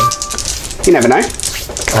this time. You never know.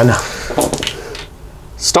 I know.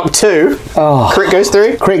 Stop 2. Oh. Crit goes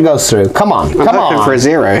through. Crit goes through. Come on, I'm hoping for a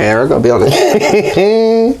 0 here, I've got to be honest.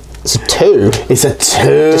 It's a 2. It's a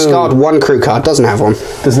 2. Discard 1 crew card. Doesn't have one.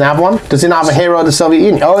 Doesn't have one? Does it not have a hero of the Soviet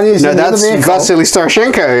Union? Oh, it is. No, that's Vasily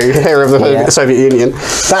Staroshenko, hero of the Soviet Union.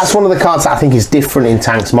 That's one of the cards that I think is different in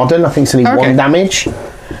Tanks Modern. I think it's only 1 damage.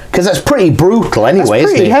 Because that's pretty brutal anyway,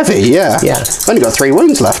 that's pretty heavy, yeah. Yeah. Only got 3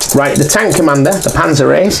 wounds left. Right, the tank commander, the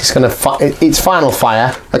Panzer Ace, is going to its final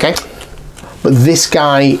fire. Okay. But this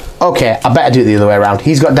guy, okay, I better do it the other way around.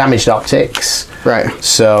 He's got damaged optics. Right.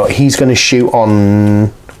 So he's going to shoot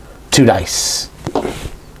on 2 dice.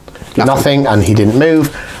 Nothing, and he didn't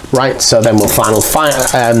move. Right, so then we'll final fire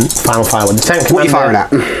with the tank commander. What are you firing at?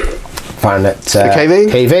 Firing at the KV.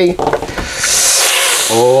 KV.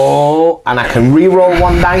 Oh, and I can re-roll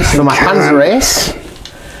 1 dice for my Panzer Ace.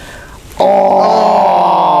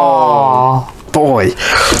 Oh, boy.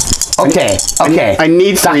 Okay, okay. I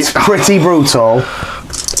need 3. That's pretty brutal.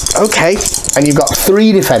 Okay. And you've got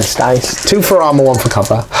 3 defense dice, 2 for armor, 1 for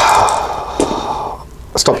cover.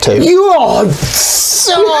 Stop 2. You are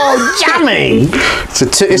so jammy. So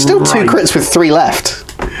it's still 2 crits with 3 left.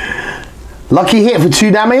 Lucky hit for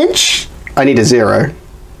 2 damage. I need a 0.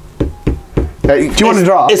 Do you want to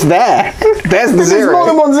draw? It's there. There's the 0. There's more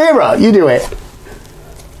than 1 0. You do it.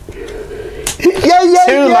 Yeah.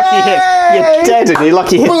 2 lucky hits. You're dead and you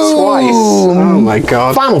lucky hit twice. Oh my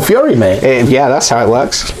God. Final Fury, mate. Yeah, that's how it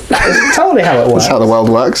works. That's totally how it works. That's how the world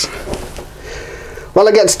works. Well,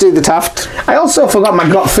 I get to do the tuft. I also forgot my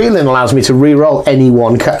gut feeling allows me to re-roll any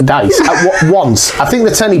 1 dice at once. I think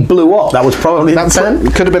the turn he blew up, that was probably that turn.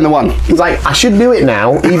 Could have been the one. It's like, I should do it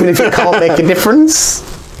now, even if it can't make a difference.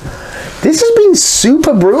 This has been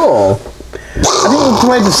super brutal. I think we've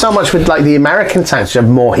played so much with like the American tanks, which have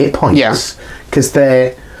more hit points. Yeah. Because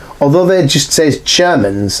although they just says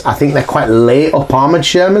Shermans, I think they're quite late up armoured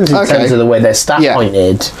Shermans in terms of the way they're stat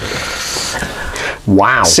pointed.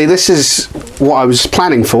 Wow. See, this is what I was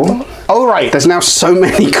planning for. Oh, right. There's now so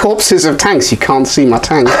many corpses of tanks, you can't see my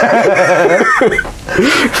tank.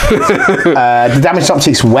 The damage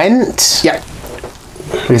optics went. Yeah.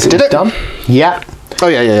 Did it? Done? Yeah. Oh,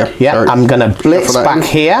 yeah. Yeah, I'm going to blitz back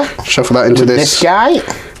here. Shuffle that into this guy.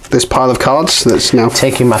 This pile of cards that's now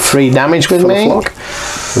taking my 3 damage with me.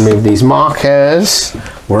 Remove these markers.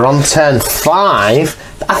 We're on turn 5.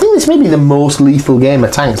 I think this may be the most lethal game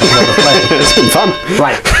of tanks I've ever played. It's been fun.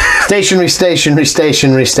 Right. Stationary.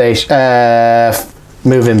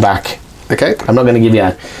 Moving back. Okay. I'm not going to give you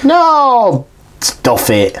a... No! Stuff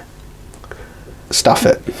it. Stuff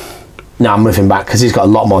it. No, I'm moving back because he's got a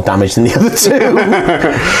lot more damage than the other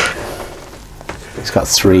 2. He's got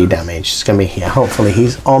 3 damage. It's going to be here. Hopefully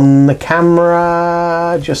he's on the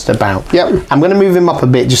camera just about. Yep. I'm going to move him up a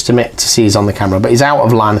bit just to see he's on the camera, but he's out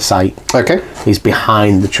of line of sight. Okay. He's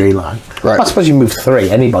behind the tree line. Right. I suppose you move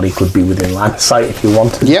 3. Anybody could be within line of sight if you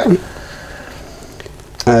wanted. Yep.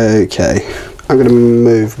 Okay. I'm going to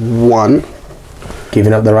move 1.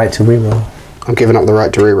 Giving up the right to reroll. I'm giving up the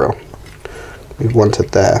right to reroll. Move 1 to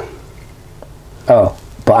there. Oh.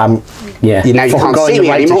 But I'm, yeah. Now you can't see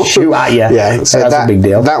me anymore. To shoot at you. Yeah, so that's a big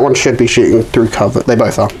deal. That one should be shooting through cover. They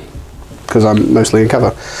both are, because I'm mostly in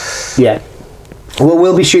cover. Yeah. Well,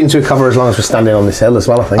 we'll be shooting through cover as long as we're standing on this hill as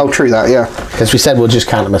well, I think. Oh, true that, yeah. Because we said we'll just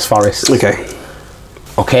count them as forests. Okay.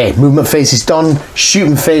 Okay, movement phase is done.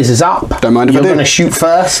 Shooting phase is up. Don't mind if You're I do. going to shoot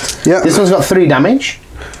first. Yeah. This one's got 3 damage.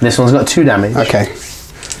 This one's got 2 damage. Okay.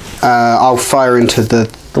 I'll fire into the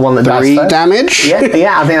one that 3 damage. Yeah, I think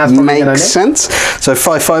that's probably makes sense. So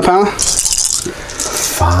 5 firepower.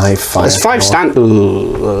 5 firepower. There's 5 stand. What do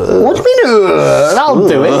you mean? That'll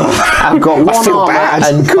do it. I've got 1 armor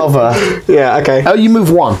and cover. Yeah. Okay. Oh, you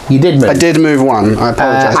move 1. You did move. I did move 1. I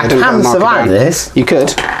apologise. I can survive this. You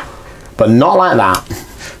could, but not like that.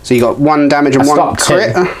 So you got 1 damage and 1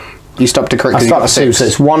 crit. 2. You stopped a crit. I stopped 2, so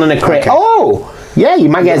it's 1 and a crit. Okay. Oh, yeah. You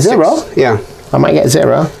might get 0. 6. Yeah. I might get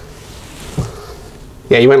 0.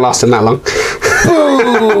 Yeah, you went lasting that long.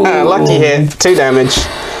 Lucky hit. 2 damage.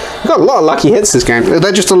 We've got a lot of lucky hits this game.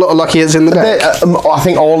 They're just a lot of lucky hits in the deck. I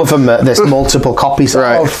think all of them, there's multiple copies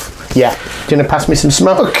of. Yeah. Do you want to pass me some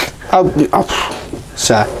smoke?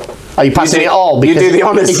 Sir. Are you passing it all? Because you do the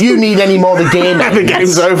honours. If you need any more, the game the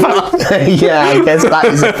game's over. Yeah, I guess that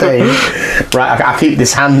is the thing. Right, I'll keep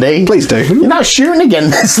this handy. Please do. You're not shooting again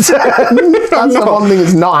this turn. That's the one thing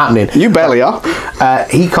that's not happening. You barely are.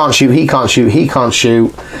 He can't shoot, he can't shoot, he can't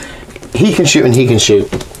shoot. He can shoot and he can shoot.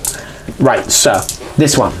 Right, so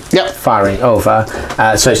this one. Yep. Firing over.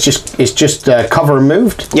 So it's just cover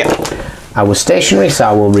removed. Yep. I was stationary, so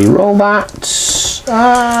I will re-roll that.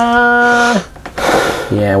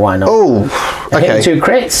 Yeah, why not? Oh, okay. Hit 2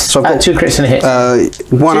 crits. So I've got 2 crits and a hit.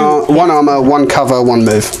 One armor, 1 cover, 1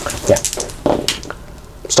 move. Yeah.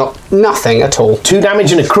 Stop. Nothing at all. 2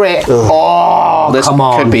 damage and a crit. Ugh. Oh, this come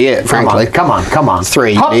on. Could be it, frankly. Come on.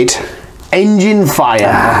 3 you need. Engine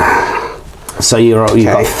fire. So you've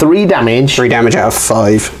got 3 damage. 3 damage out of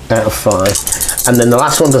 5. Out of 5. And then the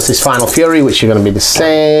last one does this final fury, which are going to be the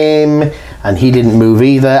same. And he didn't move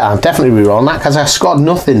either. I'm definitely re-rolling that because I scored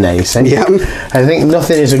nothing there, you see. Yeah. I think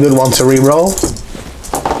nothing is a good one to re-roll.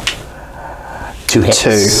 2 hits. 2.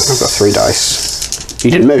 I've got 3 dice. You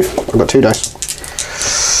didn't move. I've got 2 dice.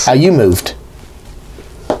 You moved.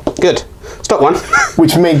 Good. Stop 1.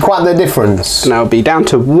 Which made quite the difference. Now be down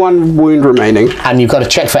to 1 wound remaining. And you've got to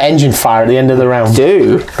check for engine fire at the end of the round.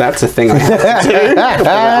 That's a thing I have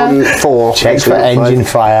to do. 4. Check for engine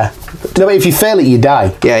fire. No, but if you fail it, you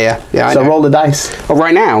die. Yeah. So roll the dice. Oh,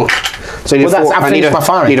 right now? So you need I need my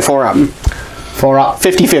firing. Need a 4 up. 4 up.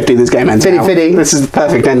 50-50 this game ends 50-50. This is the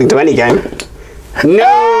perfect ending to any game. No!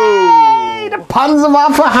 Hey, the Panzers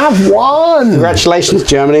OKH have won! Congratulations,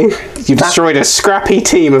 Germany. You destroyed a scrappy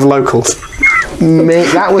team of locals.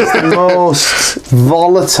 Mate, that was the most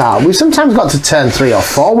volatile. We've sometimes got to turn 3 or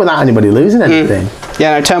 4 without anybody losing anything.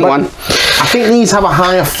 Yeah, no, turn 1. I think these have a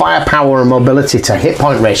higher firepower and mobility to hit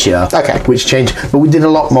point ratio. Okay. Which changed, but we did a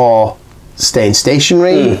lot more staying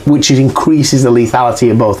stationary, which increases the lethality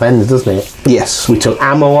at both ends, doesn't it? Yes. We took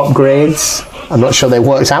ammo upgrades. I'm not sure they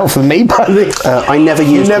worked out for me, but I never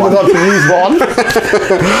used one. You never got to use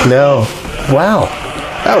one? No. Wow.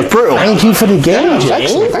 That was brutal. Thank you for the game, James.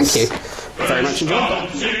 Excellent, thank you. Very much enjoyed.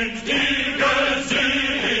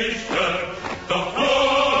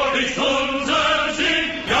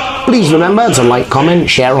 Please remember to like, comment,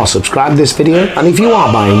 share or subscribe this video, and if you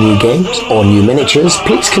are buying new games or new miniatures,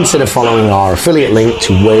 please consider following our affiliate link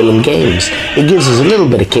to Wayland Games. It gives us a little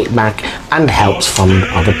bit of kickback and helps fund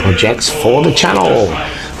other projects for the channel.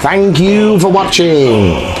 Thank you for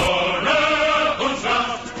watching.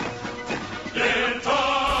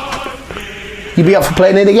 You be up for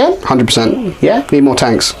playing it again? 100%. Yeah? Need more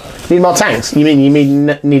tanks. Need more tanks? You mean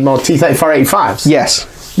need more T-34-85s? Yes.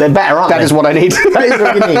 They're better, aren't they? That is what I need. That is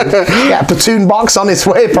what you need. Yeah, a platoon box on its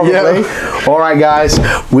way, probably. Yeah. All right, guys.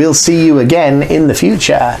 We'll see you again in the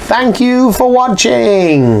future. Thank you for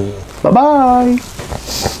watching. Bye-bye.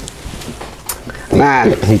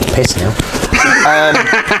 Man. I need to piss now.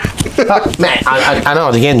 Man, I know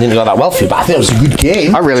the game didn't go that well for you, but I think it was a good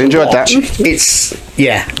game. I really enjoyed that.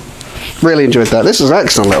 Yeah. Really enjoyed that. This is an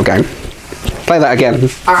excellent little game. Play that again.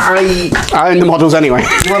 I own the models anyway.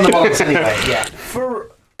 You own the models anyway, yeah.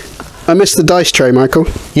 I missed the dice tray, Michael.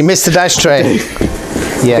 You missed the dice tray.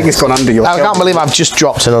 Yeah. I think it's gone under your I can't believe I've just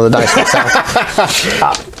dropped another dice myself.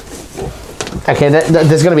 Okay,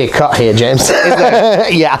 there's going to be a cut here, James. Is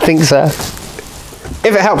there? Yeah, I think so.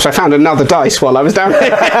 If it helps, I found another dice while I was down here.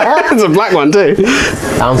 It's a black one too.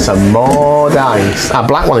 Found some more dice. Our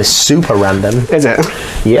black one is super random. Is it?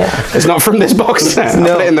 Yeah. It's not from this box. No. I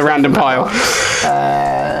put it in the random pile.